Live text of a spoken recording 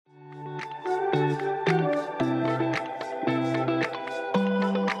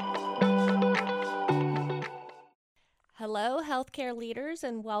Hello, healthcare leaders,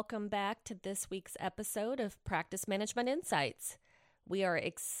 and welcome back to this week's episode of Practice Management Insights. We are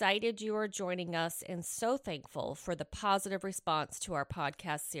excited you are joining us and so thankful for the positive response to our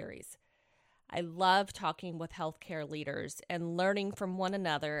podcast series. I love talking with healthcare leaders and learning from one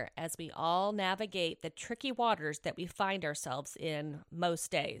another as we all navigate the tricky waters that we find ourselves in most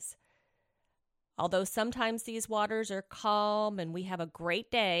days. Although sometimes these waters are calm and we have a great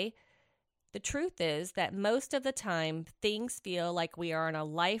day, the truth is that most of the time, things feel like we are on a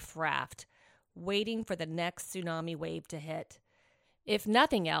life raft, waiting for the next tsunami wave to hit. If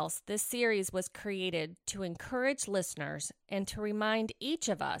nothing else, this series was created to encourage listeners and to remind each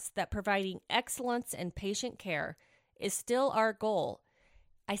of us that providing excellence in patient care is still our goal.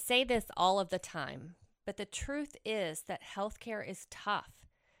 I say this all of the time, but the truth is that healthcare is tough.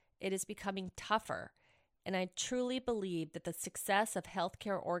 It is becoming tougher. And I truly believe that the success of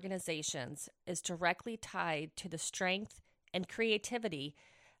healthcare organizations is directly tied to the strength and creativity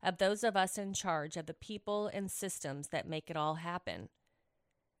of those of us in charge of the people and systems that make it all happen.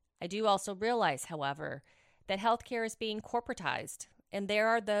 I do also realize, however, that healthcare is being corporatized, and there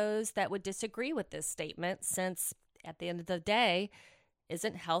are those that would disagree with this statement since, at the end of the day,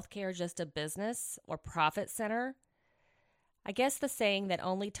 isn't healthcare just a business or profit center? I guess the saying that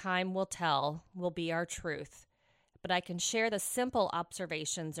only time will tell will be our truth, but I can share the simple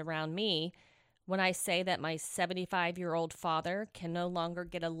observations around me when I say that my 75-year-old father can no longer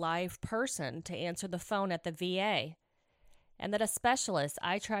get a live person to answer the phone at the VA, and that a specialist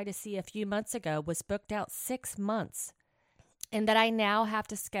I tried to see a few months ago was booked out 6 months, and that I now have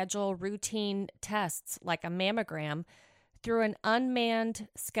to schedule routine tests like a mammogram through an unmanned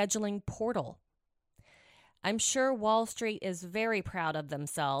scheduling portal. I'm sure Wall Street is very proud of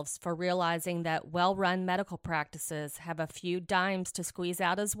themselves for realizing that well-run medical practices have a few dimes to squeeze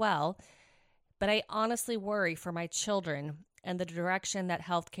out as well, but I honestly worry for my children and the direction that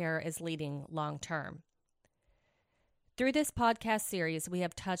healthcare is leading long-term. Through this podcast series, we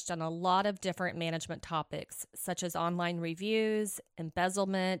have touched on a lot of different management topics, such as online reviews,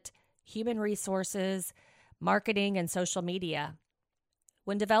 embezzlement, human resources, marketing, and social media.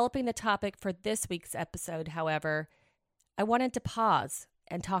 When developing the topic for this week's episode, however, I wanted to pause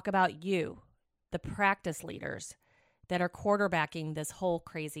and talk about you, the practice leaders that are quarterbacking this whole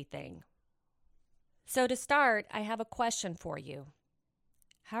crazy thing. So to start, I have a question for you.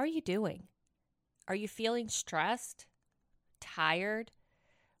 How are you doing? Are you feeling stressed, tired,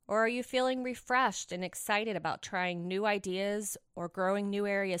 or are you feeling refreshed and excited about trying new ideas or growing new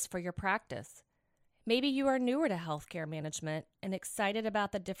areas for your practice? Maybe you are newer to healthcare management and excited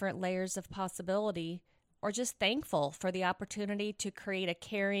about the different layers of possibility, or just thankful for the opportunity to create a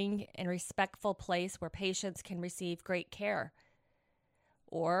caring and respectful place where patients can receive great care.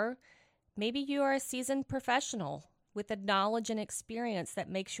 Or maybe you are a seasoned professional with the knowledge and experience that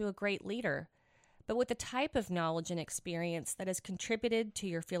makes you a great leader, but with the type of knowledge and experience that has contributed to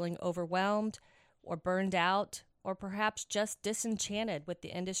your feeling overwhelmed or burned out, or perhaps just disenchanted with the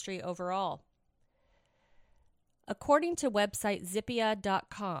industry overall. According to website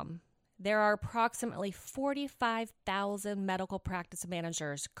Zippia.com, there are approximately 45,000 medical practice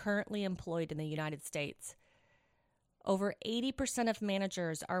managers currently employed in the United States. Over 80% of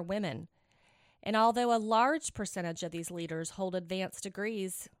managers are women, and although a large percentage of these leaders hold advanced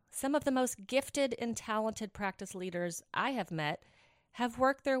degrees, some of the most gifted and talented practice leaders I have met have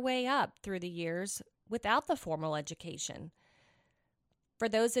worked their way up through the years without the formal education. For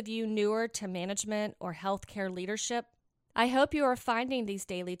those of you newer to management or healthcare leadership, I hope you are finding these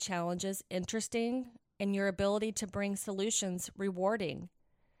daily challenges interesting and your ability to bring solutions rewarding.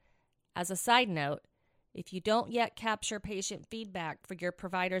 As a side note, if you don't yet capture patient feedback for your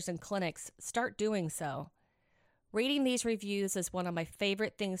providers and clinics, start doing so. Reading these reviews is one of my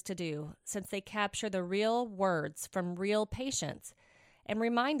favorite things to do since they capture the real words from real patients and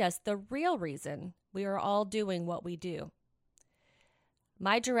remind us the real reason we are all doing what we do.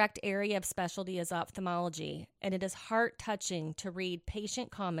 My direct area of specialty is ophthalmology, and it is heart-touching to read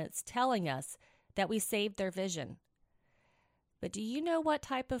patient comments telling us that we saved their vision. But do you know what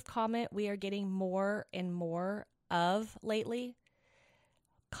type of comment we are getting more and more of lately?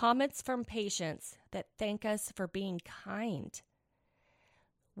 Comments from patients that thank us for being kind.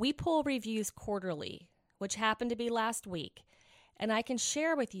 We pull reviews quarterly, which happened to be last week, and I can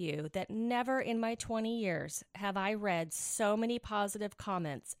share with you that never in my 20 years have I read so many positive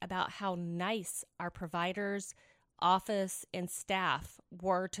comments about how nice our providers, office, and staff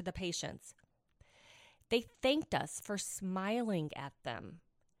were to the patients. They thanked us for smiling at them.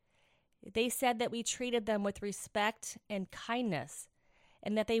 They said that we treated them with respect and kindness,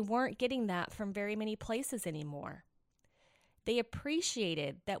 and that they weren't getting that from very many places anymore. They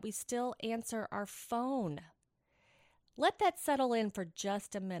appreciated that we still answer our phone. Let that settle in for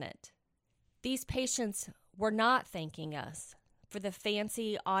just a minute. These patients were not thanking us for the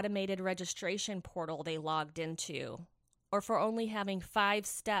fancy automated registration portal they logged into, or for only having 5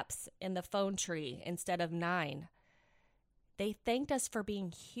 steps in the phone tree instead of 9. They thanked us for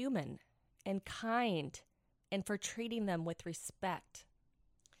being human and kind and for treating them with respect.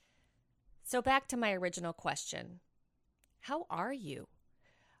 So back to my original question. How are you?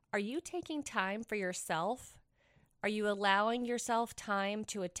 Are you taking time for yourself? Are you allowing yourself time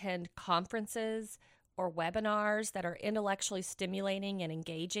to attend conferences or webinars that are intellectually stimulating and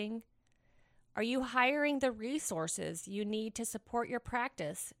engaging? Are you hiring the resources you need to support your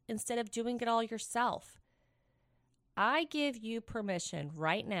practice instead of doing it all yourself? I give you permission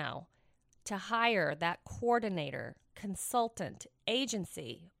right now to hire that coordinator, consultant,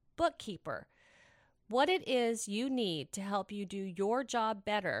 agency, bookkeeper, what it is you need to help you do your job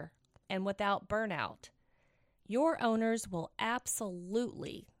better and without burnout. Your owners will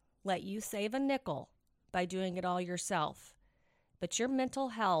absolutely let you save a nickel by doing it all yourself. But your mental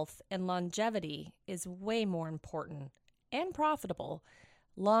health and longevity is way more important and profitable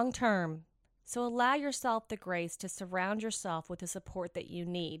long term. So allow yourself the grace to surround yourself with the support that you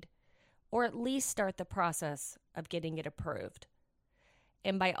need, or at least start the process of getting it approved.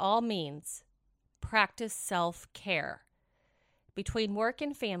 And by all means, practice self-care. Between work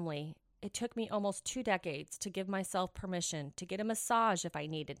and family, it took me almost 2 decades to give myself permission to get a massage if I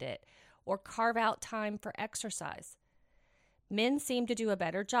needed it, or carve out time for exercise. Men seem to do a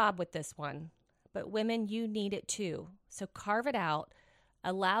better job with this one, but women, you need it too. So carve it out,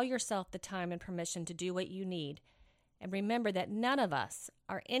 allow yourself the time and permission to do what you need, and remember that none of us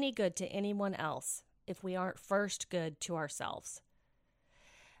are any good to anyone else if we aren't first good to ourselves.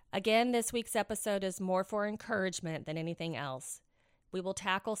 Again, this week's episode is more for encouragement than anything else. We will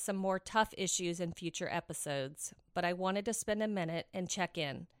tackle some more tough issues in future episodes, but I wanted to spend a minute and check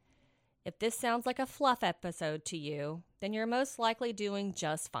in. If this sounds like a fluff episode to you, then you're most likely doing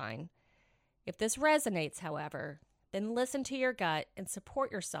just fine. If this resonates, however, then listen to your gut and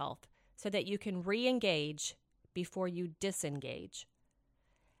support yourself so that you can re-engage before you disengage.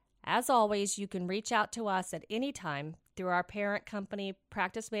 As always, you can reach out to us at any time through our parent company,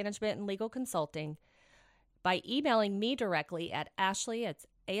 Practice Management and Legal Consulting, by emailing me directly at Ashley, it's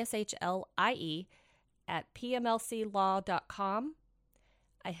ASHLIE, at pmlclaw.com.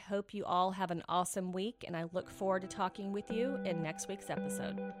 I hope you all have an awesome week, and I look forward to talking with you in next week's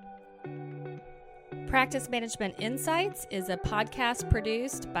episode. Practice Management Insights is a podcast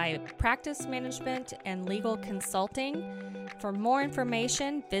produced by Practice Management and Legal Consulting. For more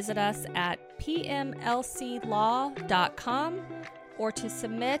information, visit us at pmlclaw.com, or to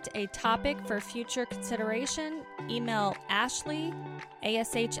submit a topic for future consideration, email Ashley,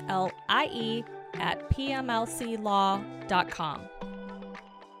 ASHLIE, at pmlclaw.com.